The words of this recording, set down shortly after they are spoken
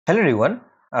Hello everyone,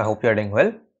 I hope you are doing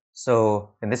well.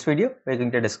 So in this video, we are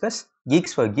going to discuss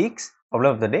Geeks for Geeks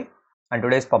problem of the day, and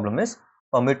today's problem is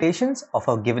permutations of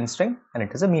a given string, and it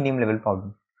is a medium level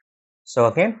problem. So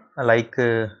again,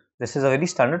 this is a very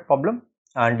standard problem,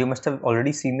 and you must have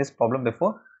already seen this problem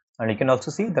before, and you can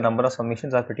also see the number of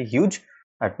summations are pretty huge.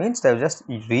 That means they have just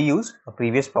reused a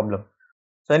previous problem.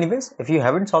 So anyways, if you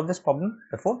haven't solved this problem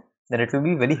before, then it will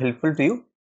be very helpful to you,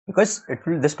 because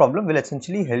this problem will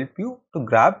essentially help you to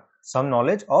grab some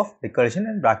knowledge of recursion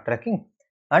and backtracking,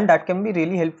 and that can be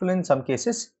really helpful in some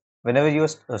cases whenever you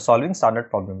are solving standard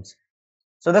problems.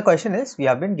 So the question is, we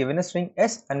have been given a string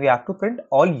S and we have to print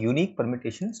all unique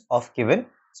permutations of given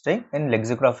string in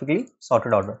lexicographically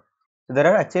sorted order. So there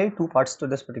are actually two parts to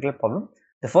this particular problem.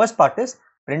 The first part is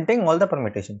printing all the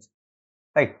permutations,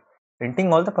 right?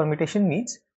 Printing all the permutation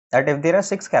means that if there are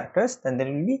 6 characters, then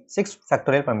there will be 6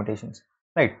 factorial permutations,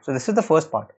 right? So this is the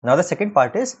first part. Now the second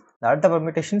part is that the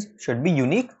permutations should be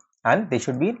unique and they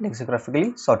should be in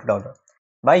lexicographically sorted order.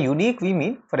 By unique we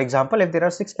mean, for example, if there are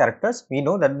 6 characters, we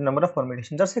know that the number of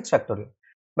permutations are 6 factorial.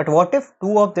 But what if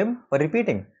 2 of them were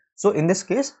repeating? So in this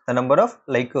case, the number of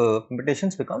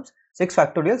permutations becomes 6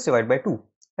 factorials divided by 2,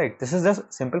 right? This is the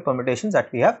simple permutations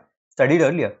that we have studied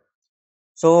earlier.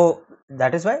 So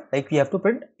that is why we have to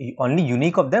print only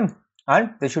unique of them,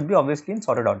 and they should be obviously in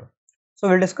sorted order. So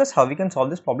we'll discuss how we can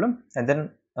solve this problem, and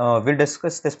then we'll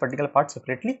discuss this particular part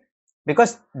separately,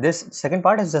 because this second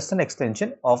part is just an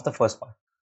extension of the first part.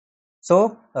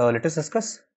 So let us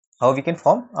discuss how we can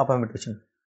form a permutation.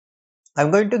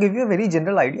 I'm going to give you a very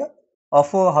general idea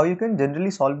of how you can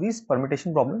generally solve these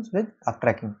permutation problems with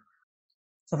backtracking.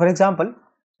 So for example,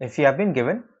 if you have been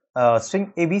given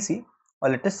string ABC, or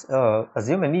let us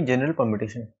assume any general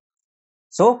permutation.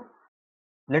 So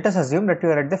let us assume that you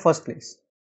are at the first place,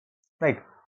 right?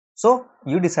 So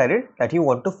you decided that you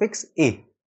want to fix A,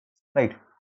 right?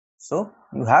 So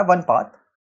you have one path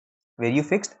where you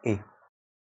fixed A,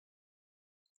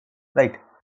 right?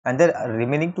 And the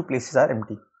remaining 2 places are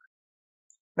empty,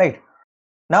 right?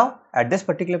 Now at this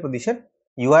particular position,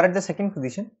 you are at the second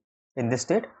position in this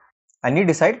state, and you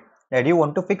decide that you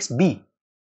want to fix B.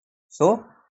 So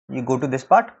you go to this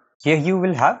part. Here you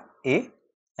will have A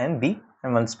and B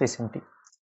and one space empty.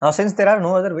 Now since there are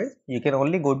no other ways, you can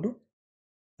only go to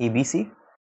ABC.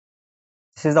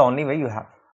 This is the only way you have,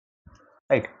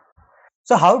 right?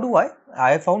 So how do I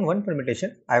have found one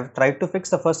permutation, I have tried to fix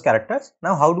the first characters.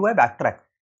 Now how do I backtrack,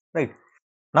 right?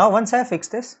 Now once I have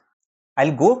fixed this,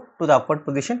 I'll go to the upward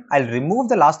position, I'll remove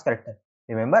the last character.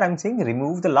 Remember, I'm saying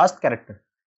remove the last character,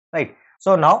 right?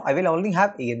 So now I will only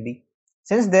have A and B.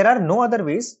 Since there are no other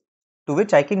ways to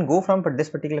which I can go from this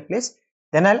particular place,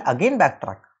 then I'll again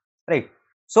backtrack, right?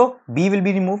 So B will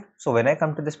be removed. So when I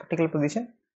come to this particular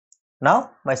position,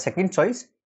 now my second choice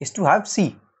is to have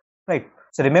C, right?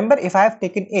 So remember, if I have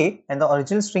taken A and the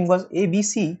original string was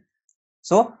ABC,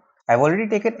 so I've already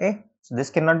taken A, so this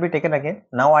cannot be taken again.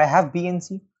 Now I have B and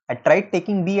C. I tried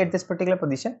taking B at this particular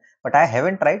position, but I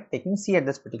haven't tried taking C at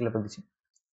this particular position.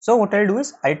 So what I'll do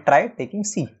is I'll try taking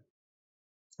C,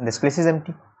 and this place is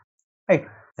empty, right?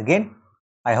 Again,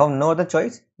 I have no other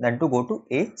choice than to go to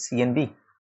A, C and B,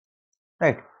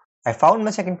 right? I found my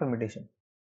second permutation,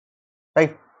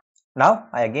 right? Now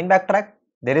I again backtrack.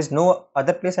 There is no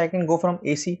other place I can go from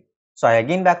AC, so I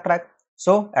again backtrack.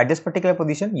 So at this particular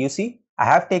position, you see, I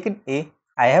have taken A,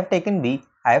 I have taken B,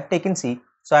 I have taken C,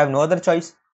 so I have no other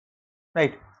choice,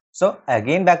 right? So I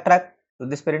again backtrack to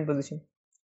this parent position.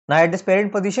 Now at this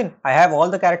parent position, I have all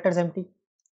the characters empty,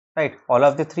 right? All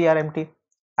of the 3 are empty.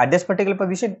 At this particular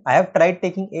position, I have tried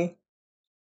taking A,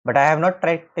 but I have not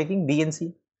tried taking B and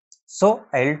C, so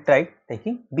I will try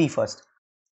taking B first.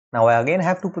 Now I again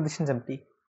have 2 positions empty,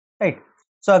 right?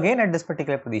 So again at this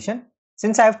particular position,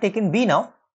 since I have taken B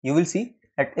now, you will see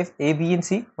that if A, B and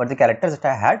C were the characters that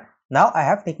I had, now I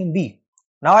have taken B.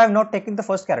 Now I have not taken the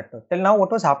first character. Till now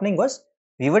what was happening was,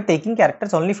 we were taking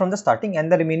characters only from the starting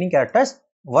and the remaining characters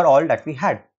were all that we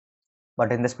had.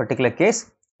 But in this particular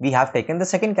case, we have taken the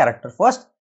second character first.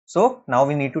 So now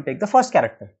we need to take the first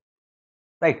character,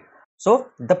 right? So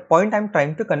the point I am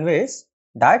trying to convey is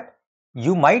that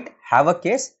you might have a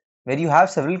case where you have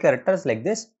several characters like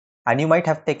this, and you might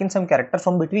have taken some character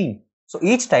from between. So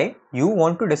each time you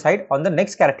want to decide on the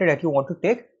next character that you want to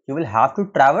take, you will have to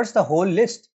traverse the whole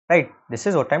list, right? This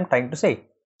is what I am trying to say.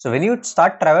 So when you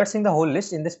start traversing the whole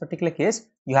list, in this particular case,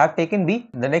 you have taken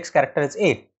B, the next character is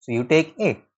A, so you take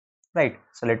A, right?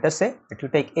 So let us say that you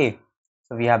take A.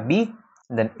 So we have B,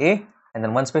 and then A, and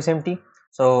then one space empty.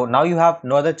 So now you have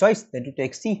no other choice than to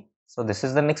take C. So this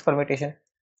is the next permutation.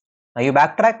 Now you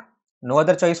backtrack, no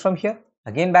other choice from here.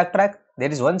 Again backtrack,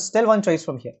 there is still one choice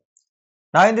from here.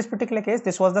 Now in this particular case,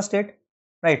 this was the state,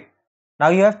 right? Now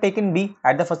you have taken B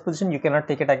at the first position, you cannot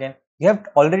take it again. You have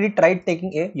already tried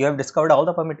taking A, you have discovered all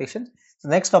the permutations. So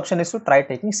the next option is to try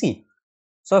taking C.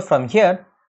 So from here,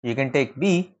 you can take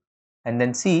B and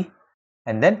then C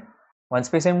and then one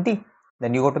space empty.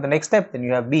 Then you go to the next step, then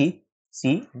you have B,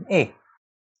 C and A.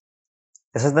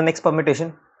 This is the next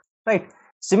permutation, right?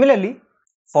 Similarly,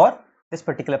 for this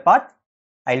particular part,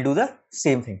 I'll do the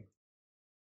same thing,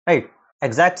 right?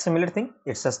 Exact similar thing,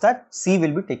 it's just that C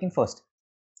will be taken first.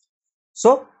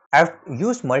 So I've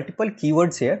used multiple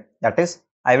keywords here, that is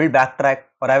I will backtrack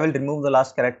or I will remove the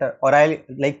last character or I'll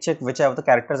like check which of the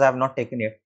characters I have not taken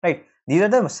yet, right? These are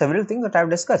the several things that I have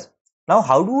discussed. Now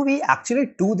how do we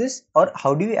actually do this or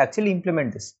how do we actually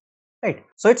implement this, right?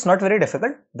 So it's not very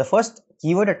difficult. The first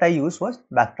keyword that I used was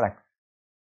backtrack,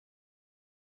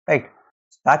 right?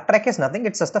 Backtrack is nothing,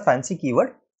 it's just a fancy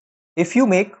keyword. If you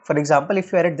make, for example,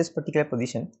 if you are at this particular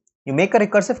position, you make a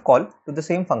recursive call to the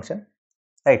same function,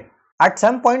 right? At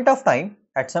some point of time,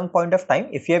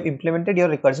 if you have implemented your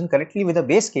recursion correctly with a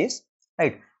base case,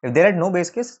 right? If there are no base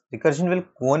case, recursion will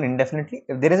go on indefinitely.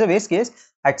 If there is a base case,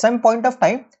 at some point of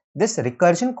time, this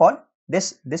recursion call,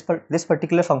 this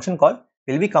particular function call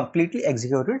will be completely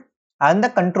executed and the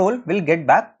control will get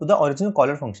back to the original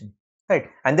caller function, right?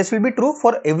 And this will be true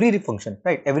for every function,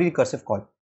 right? Every recursive call.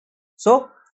 So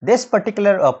this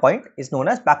particular point is known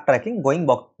as backtracking,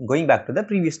 going back to the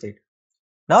previous state.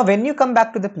 Now, when you come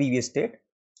back to the previous state,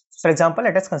 for example,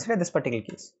 let us consider this particular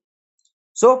case.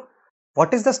 So,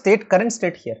 what is the current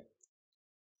state here?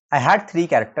 I had 3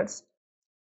 characters.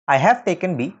 I have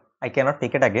taken B. I cannot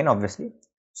take it again, obviously.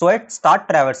 So, I start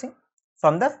traversing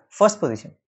from the first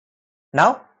position.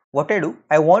 Now, what I do,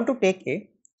 I want to take A.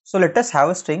 So, let us have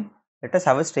a string. Let us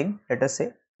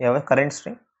say we have a current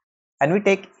string and we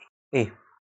take A,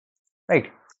 right?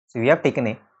 So, we have taken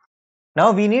A.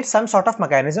 Now we need some sort of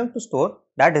mechanism to store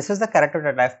that this is the character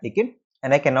that I have taken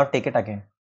and I cannot take it again,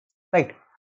 right?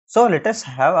 So let us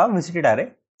have a visited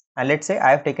array and let's say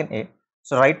I have taken A.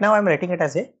 So right now I am writing it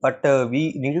as A, but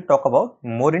we need to talk about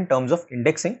more in terms of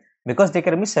indexing because there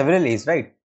can be several A's,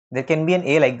 right? There can be an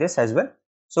A like this as well.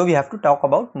 So we have to talk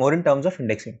about more in terms of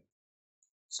indexing.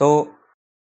 So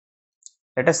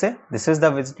let us say this is the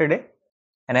visited A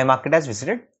and I mark it as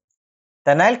visited.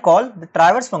 Then I'll call the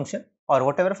traverse function or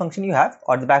whatever function you have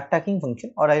or the backtracking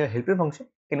function or a helper function,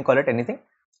 you can call it anything,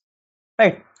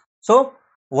 right? So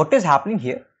what is happening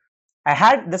here? I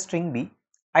had the string B,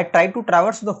 I tried to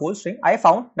traverse the whole string, I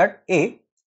found that A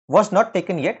was not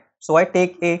taken yet, so I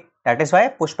take A, that is why I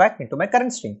push back into my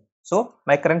current string. So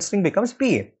my current string becomes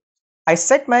BA. I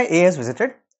set my A as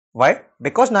visited. Why?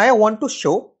 Because now I want to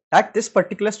show that this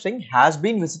particular string has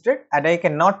been visited and I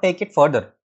cannot take it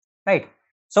further, right?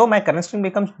 So my current string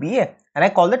becomes BA and I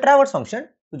call the traverse function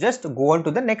to just go on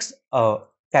to the next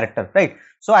character, right?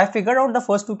 So I figured out the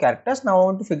first 2 characters, now I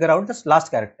want to figure out this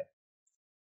last character.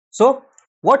 So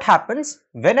what happens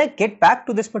when I get back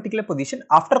to this particular position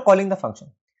after calling the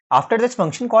function? After this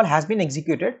function call has been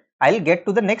executed, I'll get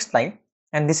to the next line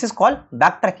and this is called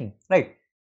backtracking, right?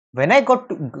 When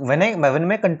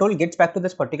my control gets back to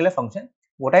this particular function,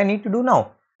 what I need to do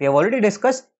now? We have already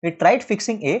discussed, we tried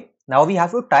fixing A, now we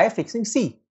have to try fixing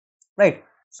C, right?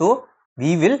 So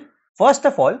we will first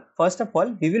of all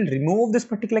we will remove this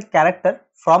particular character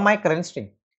from my current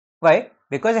string. Why?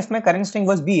 Because if my current string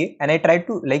was BA and I tried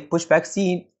to like push back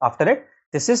C after it,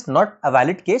 this is not a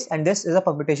valid case and this is a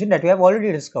permutation that we have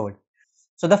already discovered.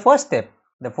 So the first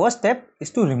step is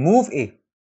to remove A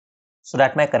so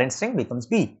that my current string becomes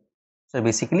B. So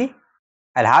basically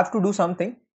I'll have to do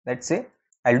something. Let's say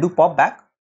I'll do pop back,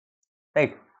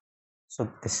 right?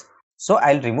 So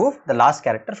I'll remove the last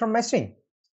character from my string.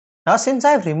 Now since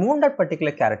I have removed that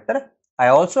particular character, I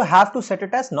also have to set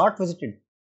it as not visited.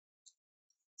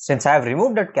 Since I have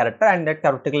removed that character and that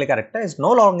particular character is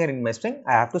no longer in my string,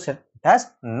 I have to set it as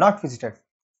not visited,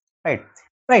 right?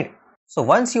 So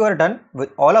once you are done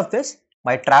with all of this,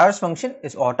 my traverse function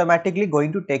is automatically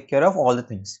going to take care of all the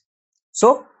things.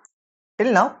 So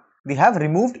till now we have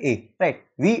removed A, right?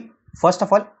 We first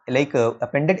of all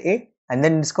appended A and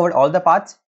then discovered all the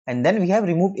paths and then we have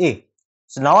removed A.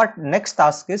 So now our next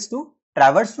task is to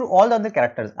traverse through all the other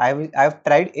characters. I have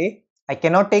tried A, I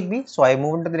cannot take B, so I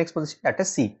move into the next position, that is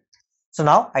C. So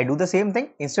now I do the same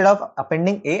thing. Instead of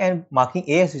appending A and marking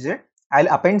A as visited,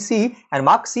 I'll append C and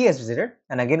mark C as visited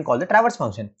and again call the traverse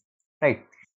function, right?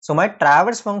 So my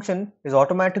traverse function is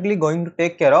automatically going to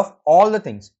take care of all the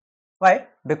things. Why?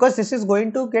 Because this is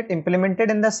going to get implemented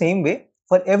in the same way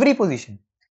for every position.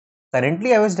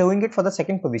 Currently I was doing it for the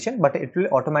second position, but it will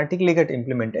automatically get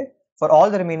implemented for all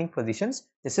the remaining positions.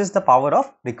 This is the power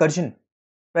of recursion,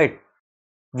 right?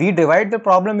 we divide the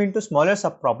problem into smaller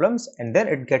sub-problems and then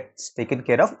it gets taken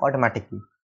care of automatically.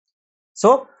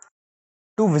 So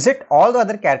to visit all the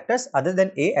other characters other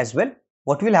than A as well,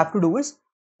 what we'll have to do is,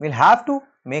 we'll have to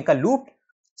make a loop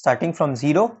starting from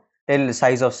 0 till the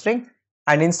size of string,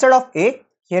 and instead of A,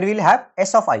 here we'll have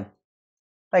S of I,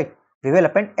 right? We will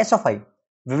append S of I.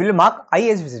 We will mark I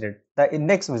as visited, the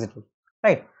index visited,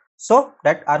 right? So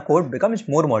that our code becomes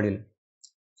more modular.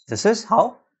 This is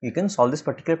how you can solve this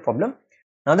particular problem.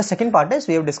 Now the second part is,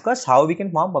 we have discussed how we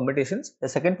can form permutations. The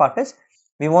second part is,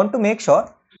 we want to make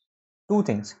sure two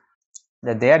things,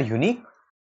 that they are unique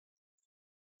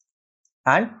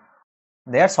and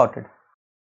they are sorted,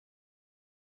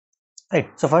 right?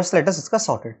 So first let us discuss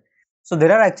sorted. So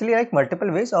there are actually like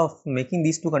multiple ways of making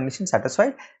these two conditions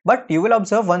satisfied, but you will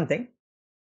observe one thing,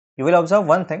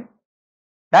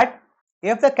 that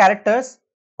if the characters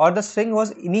or the string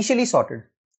was initially sorted,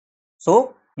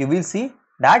 so you will see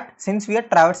that since we are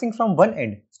traversing from one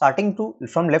end, starting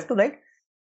from left to right,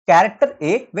 character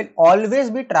A will always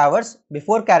be traversed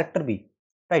before character B,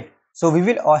 right? So we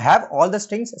will have all the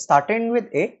strings starting with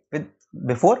A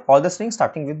before all the strings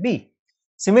starting with B.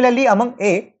 Similarly, among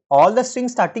A, all the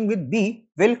strings starting with B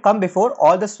will come before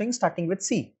all the strings starting with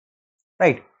C,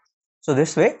 right? So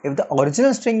this way, if the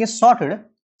original string is sorted,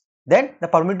 then the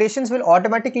permutations will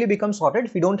automatically become sorted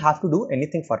if we don't have to do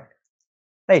anything for it,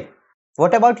 right?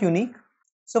 What about unique?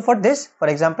 So for this, for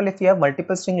example, if you have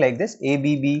multiple string like this,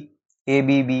 ABB,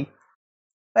 ABB,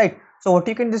 right? So what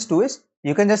you can just do is,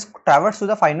 you can just traverse to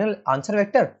the final answer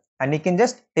vector and you can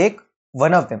just take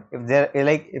one of them.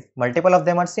 If multiple of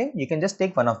them are same, you can just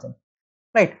take one of them,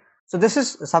 right? So this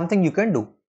is something you can do.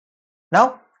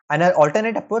 Now an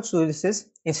alternate approach to this is,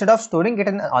 instead of storing it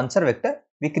in an answer vector,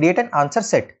 we create an answer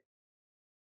set,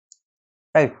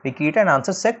 right? We create an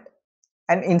answer set,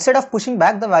 and instead of pushing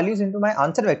back the values into my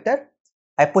answer vector,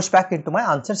 I push back into my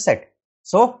answer set.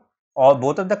 So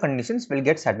both of the conditions will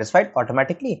get satisfied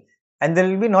automatically, and there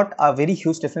will be not a very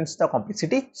huge difference in the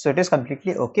complexity. So it is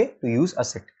completely okay to use a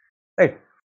set, right?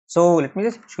 So let me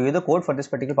just show you the code for this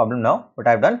particular problem now. What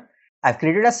I've done, I've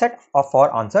created a set of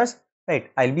 4 answers, right?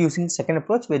 I'll be using the second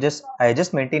approach where I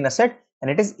just maintain a set,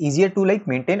 and it is easier to like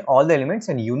maintain all the elements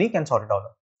in unique and sorted order.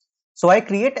 So I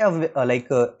create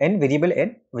n variable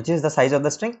n, which is the size of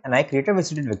the string, and I create a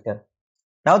visited vector.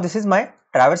 Now this is my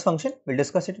traverse function. We'll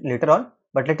discuss it later on,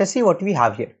 but let us see what we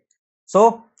have here.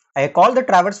 So I call the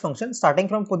traverse function starting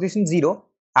from position 0,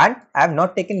 and I have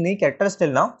not taken any characters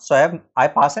till now, so I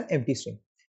pass an empty string.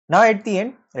 Now at the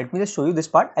end, let me just show you this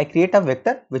part. I create a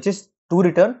vector which is to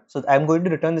return. So I am going to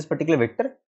return this particular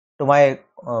vector to my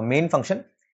main function,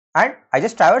 and I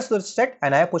just traverse the set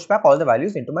and I push back all the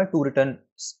values into my to return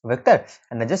vector,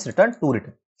 and I just return to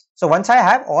return. So once I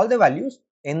have all the values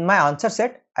in my answer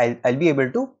set, I'll be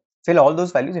able to fill all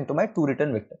those values into my to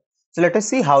return vector. So let us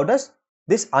see how does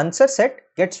this answer set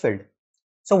gets filled.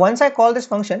 So once I call this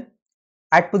function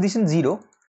at position 0,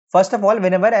 first of all,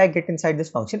 whenever I get inside this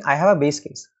function, I have a base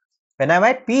case. When I'm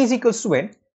at p is equals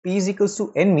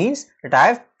to n means that I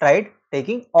have tried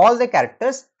taking all the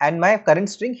characters and my current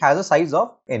string has a size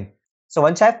of n. So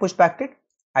once I have pushed back it,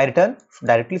 I return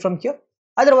directly from here.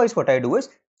 Otherwise, what I do is,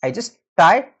 I just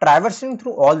try traversing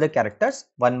through all the characters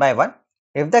one by one.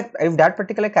 If that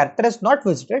particular character is not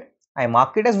visited, I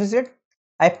mark it as visited.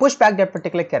 I push back that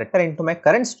particular character into my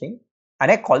current string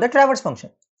and I call the traverse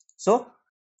function. So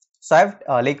I've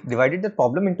divided the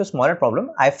problem into smaller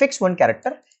problem. I fix one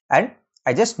character and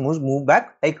I just move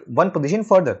back like one position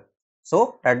further,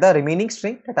 so that the remaining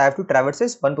string that I have to traverse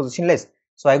is one position less.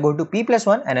 So I go to p plus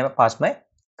 1 and I pass my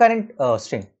current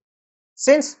string.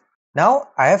 Since now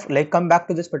I have come back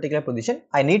to this particular position,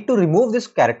 I need to remove this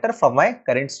character from my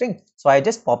current string. So I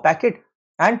just pop back it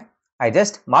and I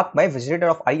just mark my visited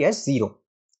of I as 0,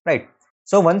 right?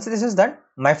 So once this is done,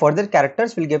 my further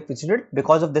characters will get visited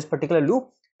because of this particular loop.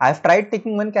 I have tried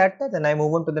taking one character, then I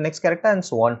move on to the next character and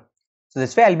so on. So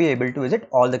this way I'll be able to visit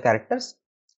all the characters,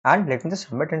 and let me just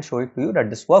submit and show it to you that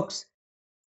this works.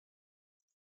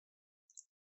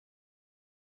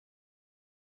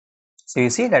 So you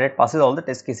see that it passes all the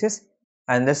test cases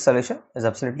and this solution is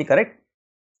absolutely correct.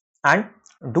 And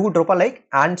do drop a like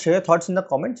and share your thoughts in the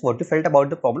comments what you felt about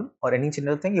the problem or any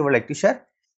general thing you would like to share,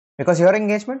 because your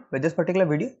engagement with this particular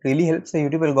video really helps the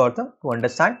YouTube algorithm to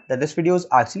understand that this video is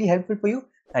actually helpful for you,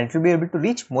 and it will be able to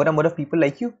reach more and more of people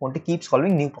like you who want to keep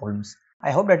solving new problems.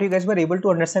 I hope that you guys were able to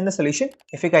understand the solution.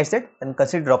 If you guys did, then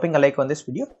consider dropping a like on this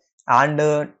video, and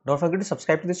don't forget to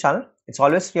subscribe to this channel. It's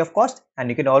always free of cost, and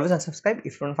you can always unsubscribe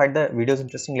if you don't find the videos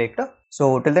interesting later.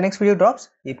 So till the next video drops,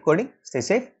 keep coding, stay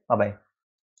safe, bye bye.